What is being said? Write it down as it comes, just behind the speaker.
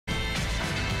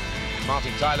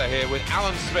Martin Tyler here with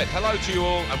Alan Smith. Hello to you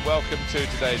all and welcome to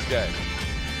today's game.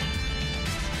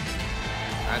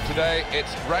 And today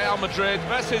it's Real Madrid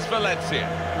versus Valencia.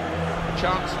 A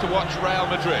chance to watch Real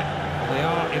Madrid. They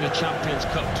are in a Champions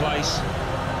Cup place,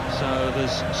 so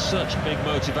there's such big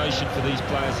motivation for these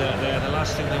players out there. The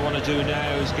last thing they want to do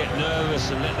now is get nervous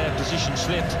and let their position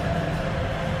slip.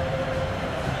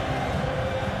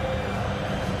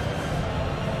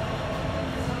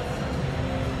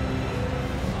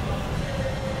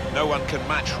 No one can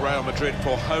match Real Madrid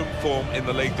for home form in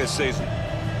the league this season.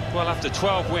 Well, after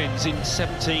 12 wins in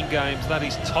 17 games, that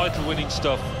is title-winning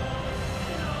stuff.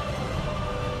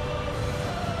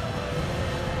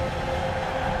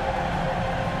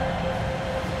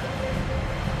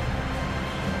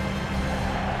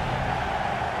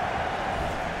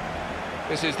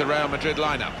 This is the Real Madrid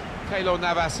lineup. Keylor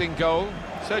Navas in goal.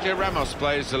 Sergio Ramos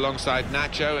plays alongside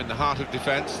Nacho in the heart of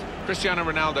defence. Cristiano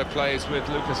Ronaldo plays with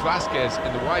Lucas Vazquez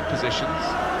in the wide positions.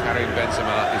 Karim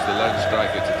Benzema is the lone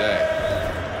striker today.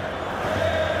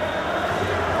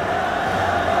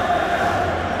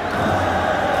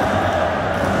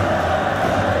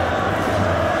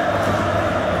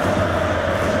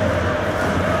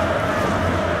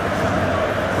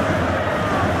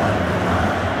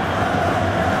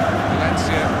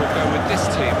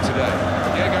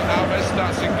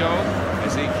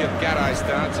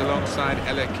 Starts alongside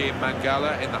Eleki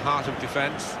Mangala in the heart of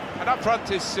defence, and up front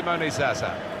is Simone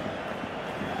Zaza.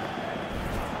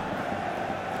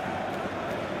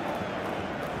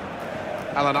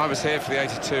 Alan, I was here for the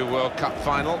 '82 World Cup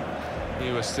final.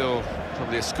 You were still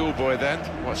probably a schoolboy then,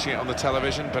 watching it on the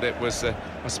television, but it was a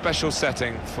special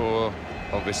setting for,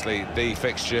 obviously, the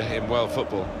fixture in world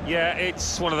football. Yeah,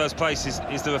 it's one of those places.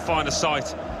 Is there a finer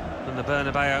sight than the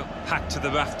Bernabéu packed to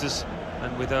the rafters,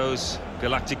 and with those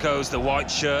Galacticos, the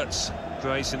white shirts,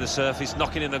 gracing the surface,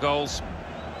 knocking in the goals.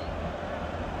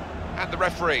 And the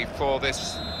referee for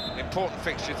this important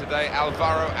fixture today,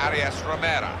 Alvaro Arias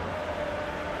Romero.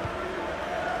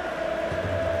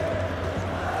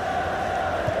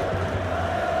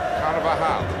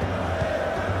 Carvajal.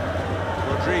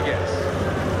 Rodriguez.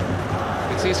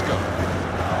 It's Isco.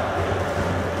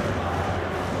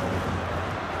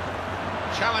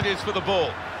 Challenges for the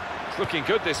ball. It's looking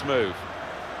good, this move.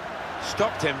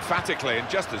 Stopped emphatically and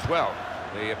just as well.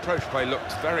 The approach play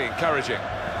looked very encouraging.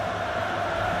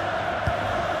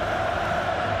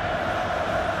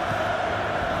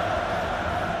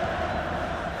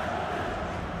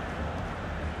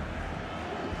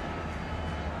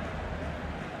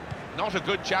 Not a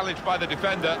good challenge by the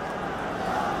defender.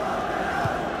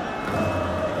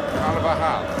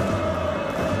 Carvajal.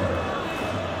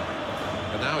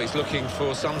 And now he's looking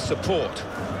for some support.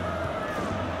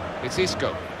 It's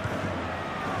Isco.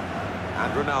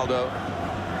 And Ronaldo.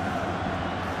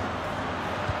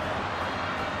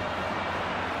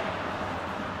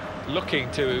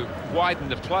 Looking to widen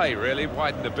the play, really,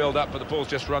 widen the build-up, but the ball's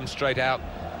just run straight out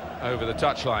over the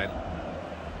touchline.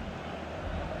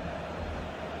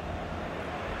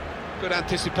 Good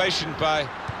anticipation by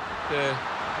the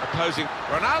opposing...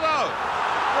 Ronaldo!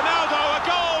 Ronaldo, a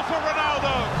goal for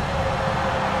Ronaldo!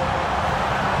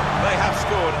 They have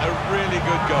scored a really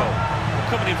good goal.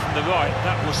 Coming in from the right,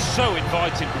 that was so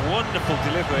inviting, wonderful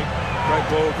delivery. Great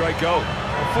ball, great goal.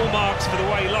 Well, full marks for the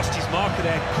way he lost his marker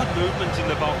there, good movement in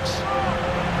the box.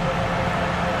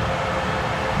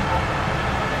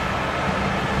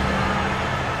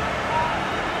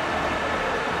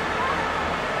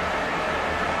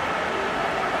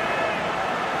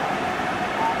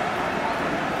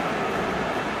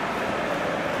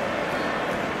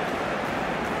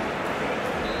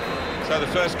 So the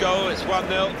first goal, it's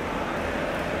 1-0.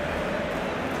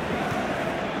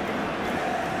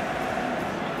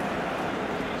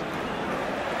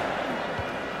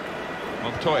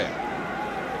 Montoya,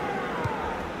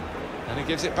 and he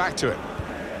gives it back to him.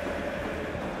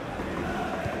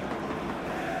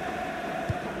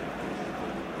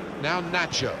 Now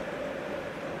Nacho.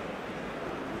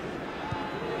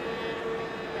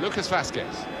 Lucas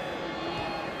Vazquez.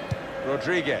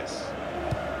 Rodriguez.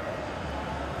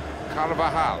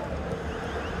 Carvajal.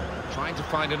 Trying to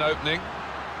find an opening,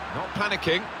 not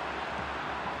panicking.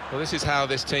 Well, this is how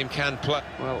this team can play.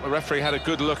 Well, the referee had a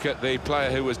good look at the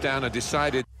player who was down and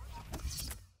decided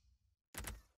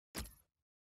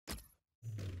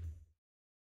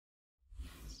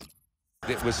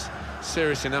it was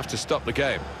serious enough to stop the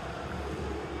game.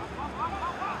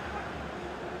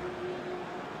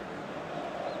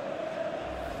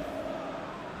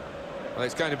 Well,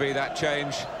 it's going to be that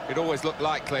change. It always looked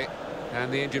likely,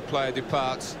 and the injured player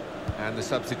departs, and the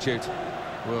substitute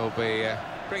will be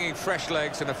bringing fresh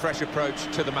legs and a fresh approach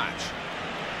to the match.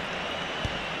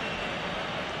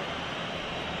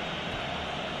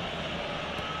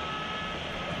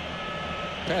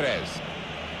 Perez.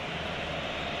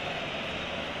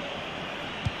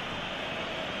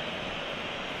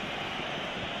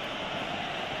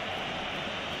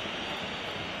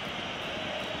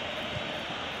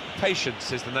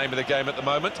 Patience is the name of the game at the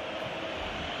moment.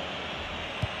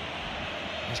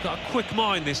 He's got a quick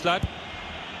mind, this lad.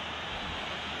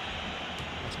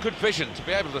 It's good vision to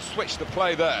be able to switch the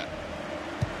play there.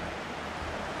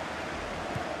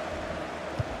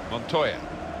 Montoya.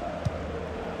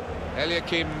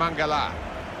 Eliakim Mangala.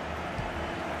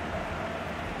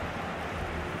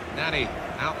 Nani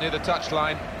out near the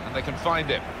touchline, and they can find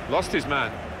him. Lost his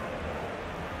man.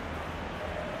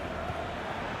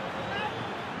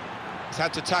 He's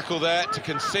had to tackle there to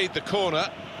concede the corner.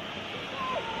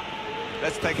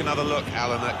 Let's take another look,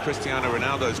 Alan, at Cristiano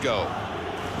Ronaldo's goal.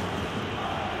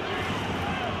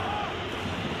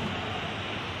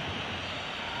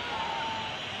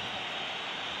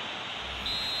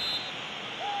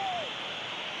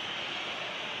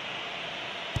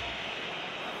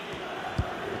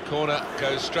 The corner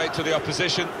goes straight to the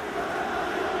opposition.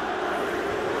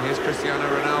 Here's Cristiano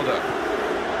Ronaldo.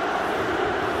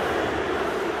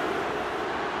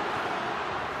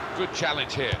 Good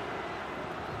challenge here.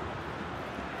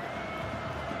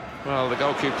 Well, the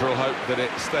goalkeeper will hope that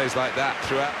it stays like that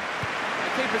throughout. The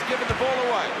keeper's given the ball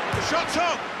away. The shot's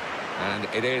on! And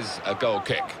it is a goal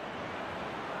kick.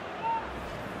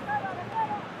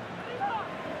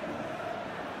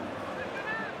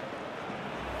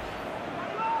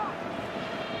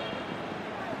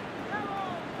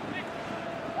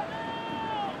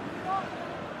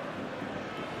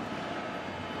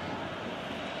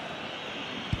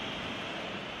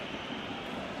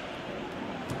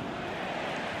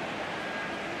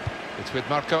 It's with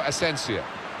Marco Asensio.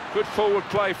 Good forward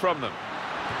play from them.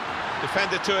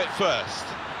 Defender to it first.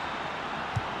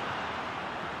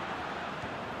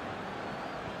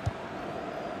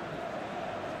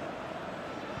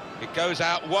 It goes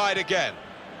out wide again.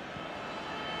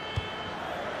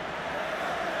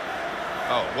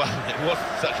 Oh, well, it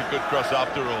wasn't such a good cross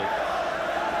after all.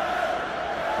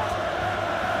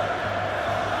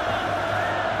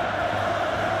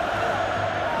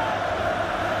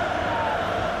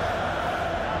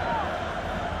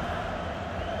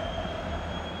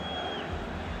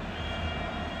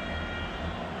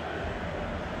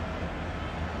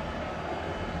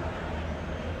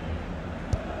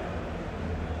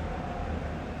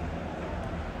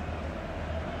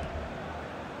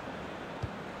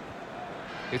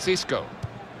 It's Isco.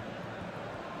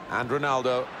 And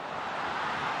Ronaldo.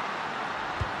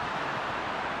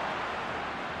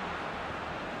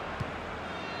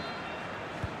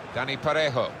 Dani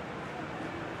Parejo.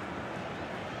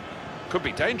 Could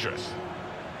be dangerous.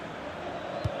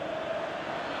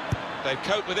 They've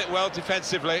coped with it well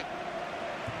defensively.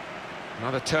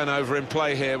 Another turnover in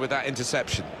play here with that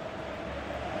interception.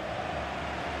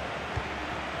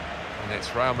 And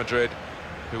it's Real Madrid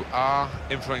who are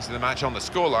influencing the match on the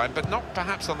scoreline, but not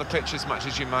perhaps on the pitch as much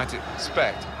as you might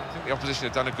expect. I think the opposition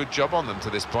have done a good job on them to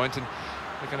this point, and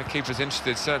they're going to keep us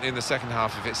interested, certainly in the second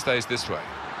half, if it stays this way.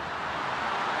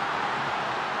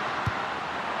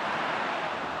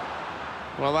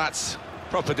 Well, that's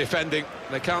proper defending.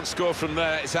 They can't score from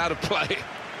there. It's out of play.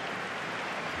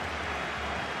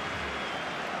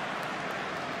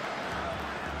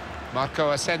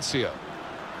 Marco Asensio.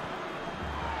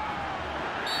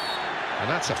 And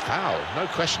that's a foul, no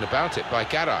question about it, by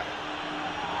Garay.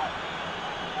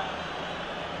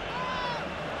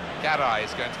 Garay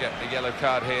is going to get the yellow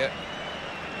card here.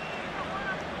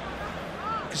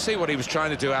 You can see what he was trying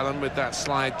to do, Alan, with that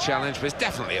slide challenge, but it's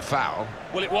definitely a foul.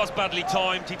 Well, it was badly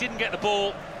timed. He didn't get the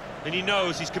ball, and he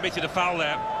knows he's committed a foul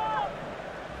there.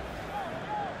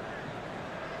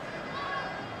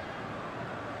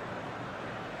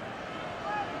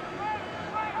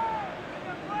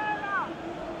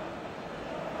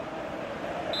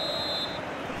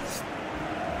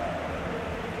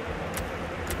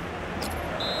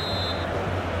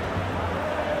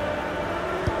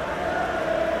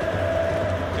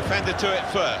 Defender to it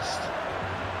first.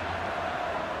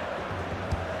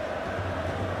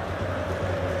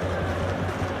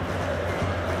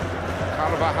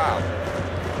 Carvajal.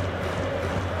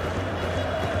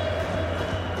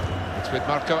 It's with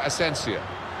Marco Asensio.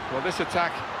 Well, this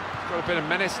attack has got a bit of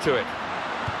menace to it.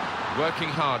 Working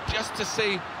hard just to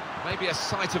see maybe a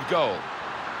sight of goal.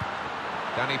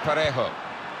 Dani Parejo.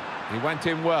 He went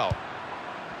in well.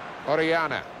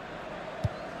 Oriana.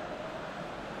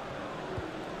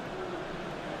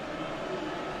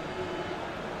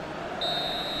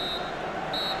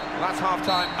 That's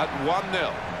half-time at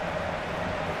 1-0.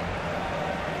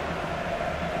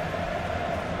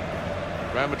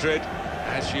 Real Madrid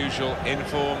as usual, in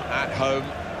form at home,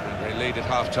 and they lead at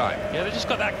half-time. Yeah, they've just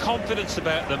got that confidence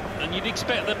about them, and you'd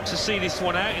expect them to see this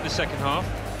one out in the second half.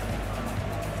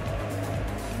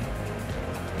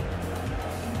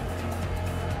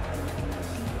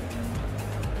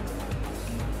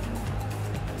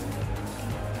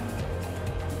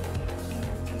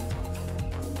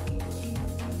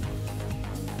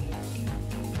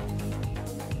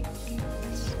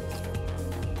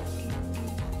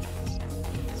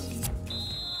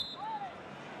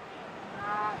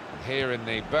 Here in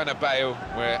the Bernabéu,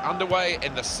 we're underway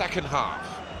in the second half.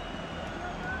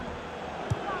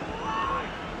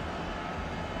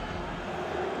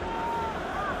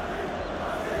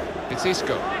 It's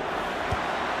Isco.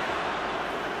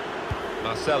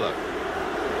 Marcelo.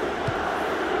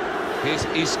 Here's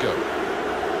Isco.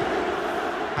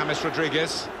 James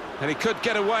Rodriguez, and he could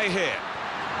get away here.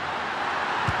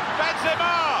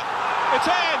 Benzema! It's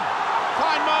in!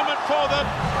 Fine moment for them.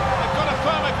 They've got a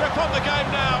firmer grip on the game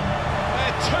now.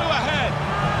 They're 2 ahead.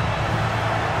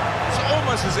 It's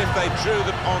almost as if they drew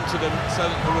them onto them so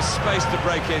that there was space to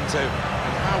break into,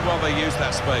 and how well they used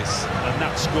that space. And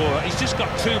that scorer, he's just got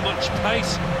too much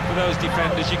pace for those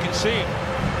defenders, you can see it.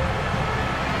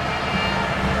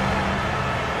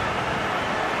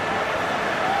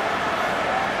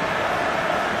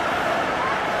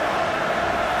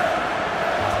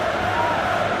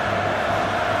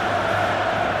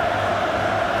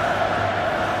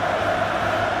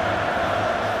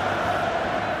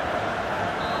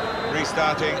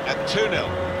 Restarting at 2-0.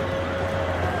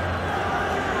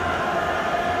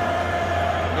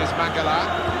 Here's Mangala.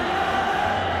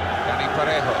 Dani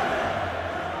Parejo.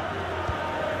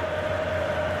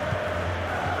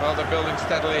 Well, they're building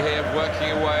steadily here,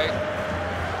 working away.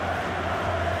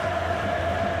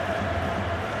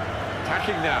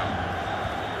 Attacking now.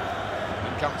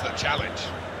 And comes the challenge.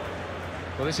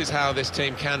 Well, this is how this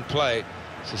team can play.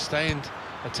 Sustained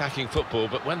attacking football,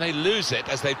 but when they lose it,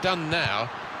 as they've done now,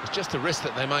 it's just a risk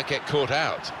that they might get caught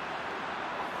out.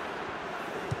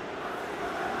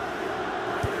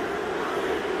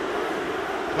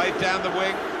 Played down the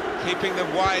wing, keeping the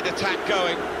wide attack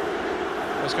going.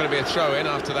 There's going to be a throw-in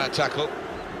after that tackle.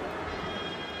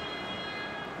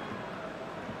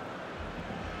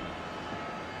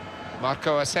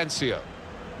 Marco Asensio.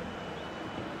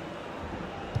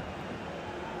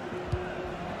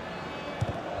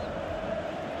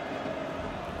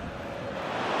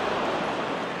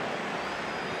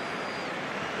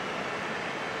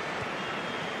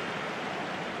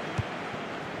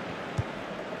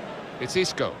 It's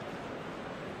Isco.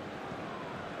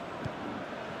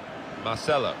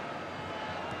 Marcelo.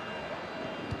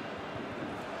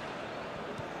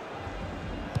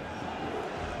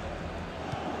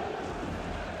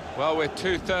 Well, we're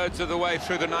 2/3 of the way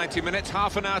through the 90 minutes,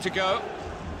 half an hour to go.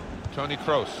 Toni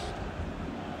Kroos.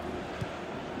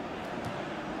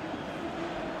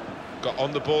 Got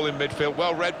on the ball in midfield,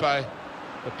 well read by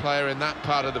the player in that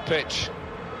part of the pitch.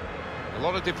 A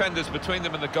lot of defenders between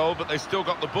them and the goal, but they still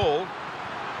got the ball.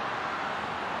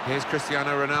 Here's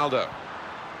Cristiano Ronaldo.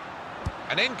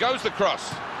 And in goes the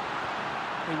cross.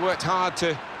 He worked hard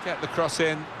to get the cross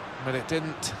in, but it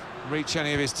didn't reach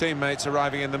any of his teammates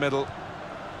arriving in the middle.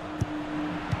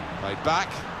 Played back.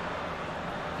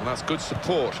 And that's good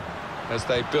support as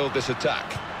they build this attack.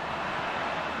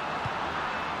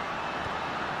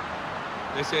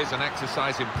 This is an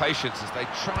exercise in patience as they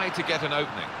try to get an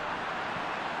opening.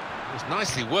 It was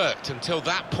nicely worked until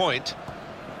that point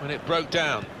when it broke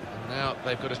down. And now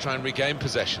they've got to try and regain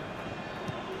possession.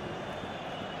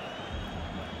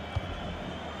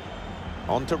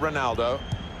 On to Ronaldo.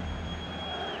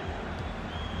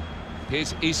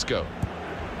 Here's Isco.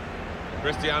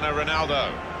 Cristiano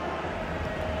Ronaldo.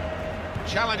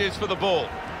 Challenges for the ball.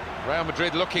 Real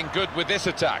Madrid looking good with this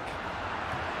attack.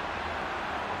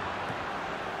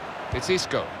 It's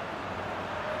Isco.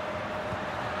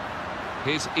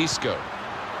 Here's Isco,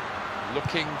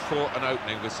 looking for an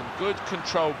opening with some good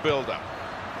controlled build-up.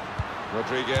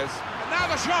 Rodriguez, and now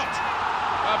the shot!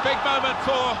 A big moment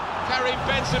for Karim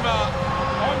Benzema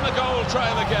on the goal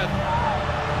trail again.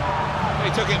 He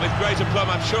took it with great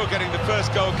aplomb. I'm sure getting the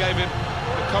first goal gave him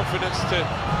the confidence to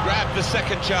grab the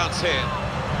second chance here.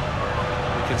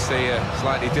 You can see a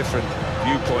slightly different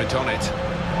viewpoint on it.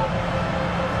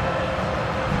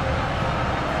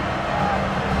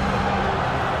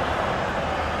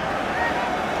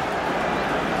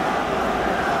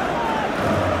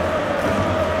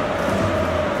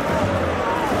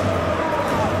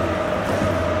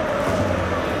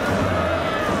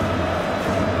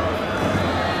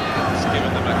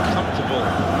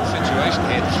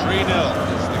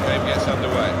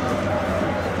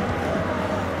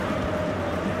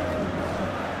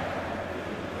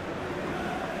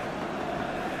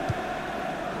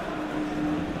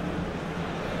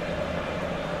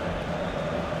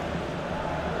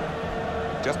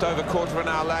 Just over quarter of an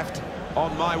hour left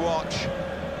on my watch.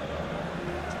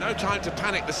 There's no time to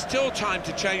panic, there's still time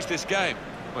to change this game.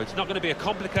 Well, it's not going to be a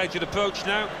complicated approach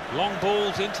now. Long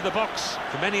balls into the box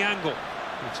from any angle.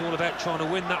 It's all about trying to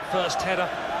win that first header.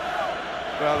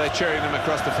 Well, they're cheering them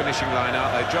across the finishing line,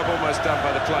 aren't they? Job almost done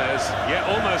by the players. Yeah,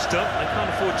 almost done. They can't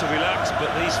afford to relax, but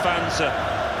these fans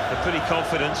are pretty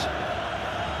confident.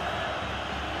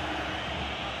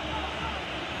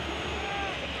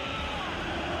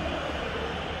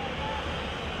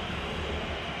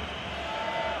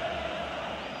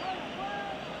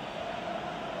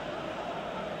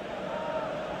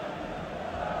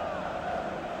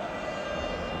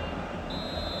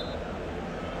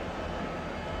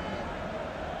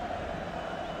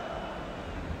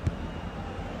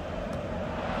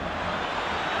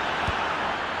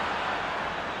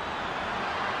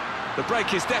 The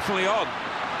break is definitely on.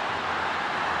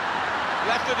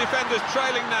 Left the defenders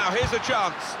trailing now. Here's a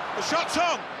chance. The shot's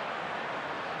on.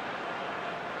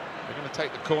 They're going to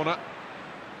take the corner.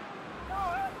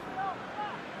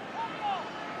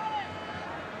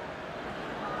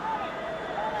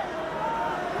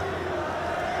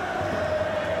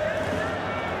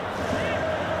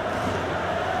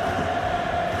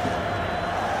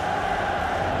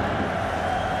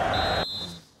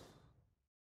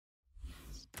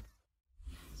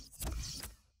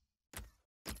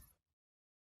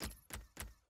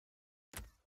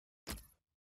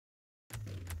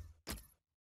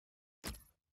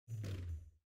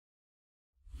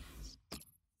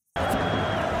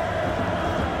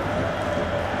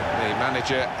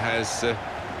 Manager has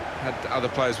had other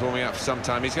players warming up for some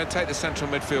time. He's going to take the central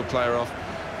midfield player off,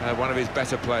 one of his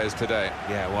better players today.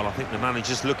 Yeah, well, I think the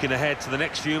manager's looking ahead to the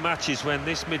next few matches when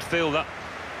this midfielder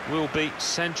will be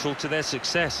central to their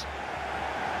success.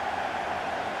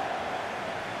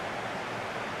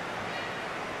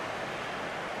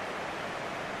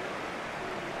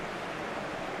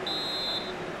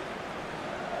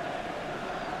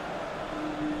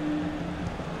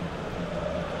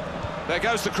 There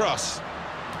goes the cross.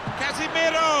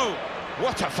 Casemiro!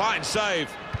 What a fine save.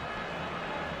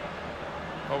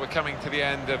 Well, we're coming to the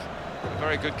end of a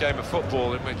very good game of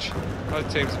football in which both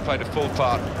teams have played a full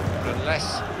part. But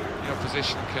unless the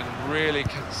opposition can really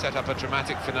set up a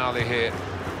dramatic finale here,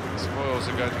 the spoils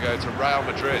are going to go to Real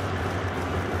Madrid.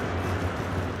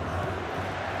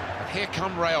 And here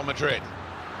come Real Madrid.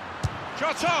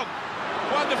 Shot on!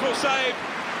 Wonderful save.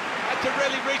 Had to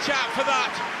really reach out for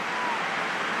that.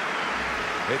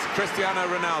 It's Cristiano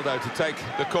Ronaldo to take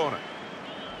the corner.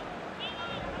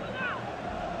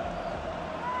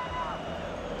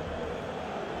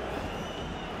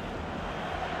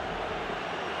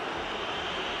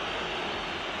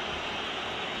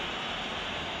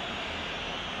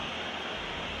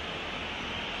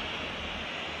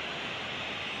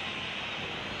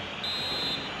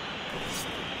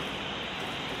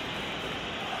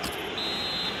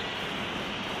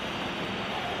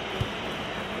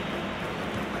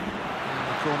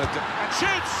 Corner and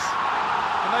shoots!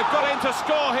 And they've got in to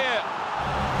score here.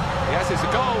 Yes, it's a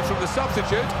goal from the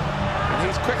substitute, and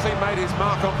he's quickly made his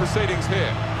mark on proceedings here.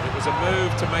 It was a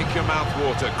move to make your mouth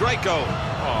water. Great goal.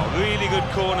 Oh, really good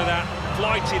corner that.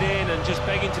 Flighted in and just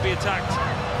begging to be attacked.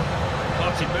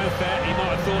 Parted mouth there. He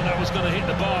might have thought that was going to hit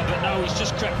the bar, but no, he's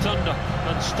just crept under.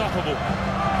 Unstoppable.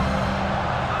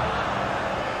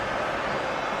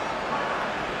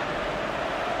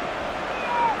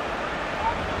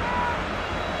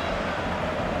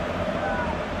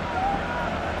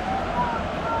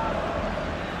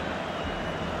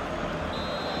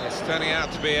 Turning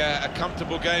out to be a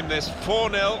comfortable game, this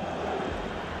 4-0.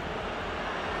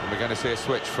 And we're going to see a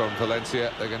switch from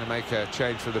Valencia. They're going to make a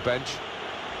change for the bench.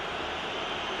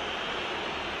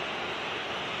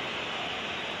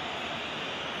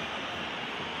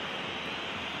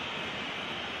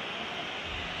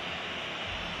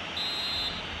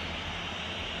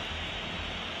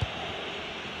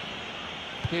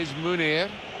 Here's Munir.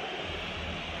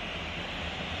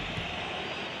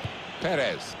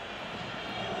 Perez.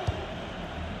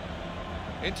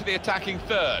 Into the attacking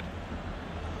third.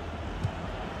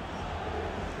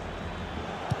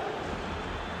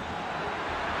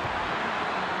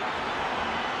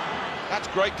 That's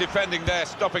great defending there,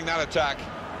 stopping that attack.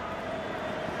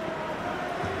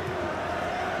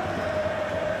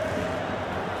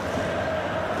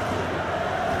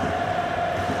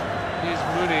 Here's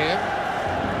Munir.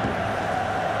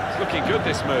 It's looking good,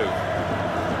 this move.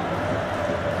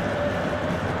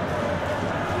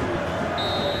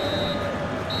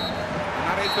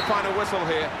 The final whistle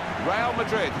here. Real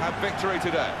Madrid have victory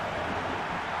today.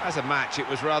 As a match, it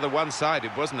was rather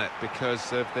one-sided, wasn't it?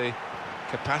 Because of the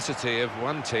capacity of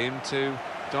one team to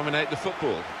dominate the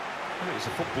football. Well, it was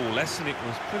a football lesson. It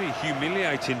was pretty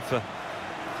humiliating for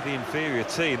the inferior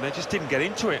team. They just didn't get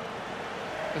into it.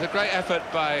 It's a great effort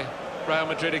by Real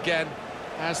Madrid again,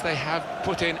 as they have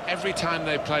put in every time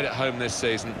they've played at home this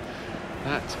season.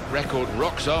 That record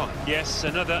rocks on. Yes,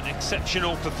 another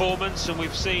exceptional performance, and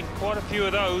we've seen quite a few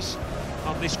of those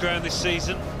on this ground this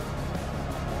season.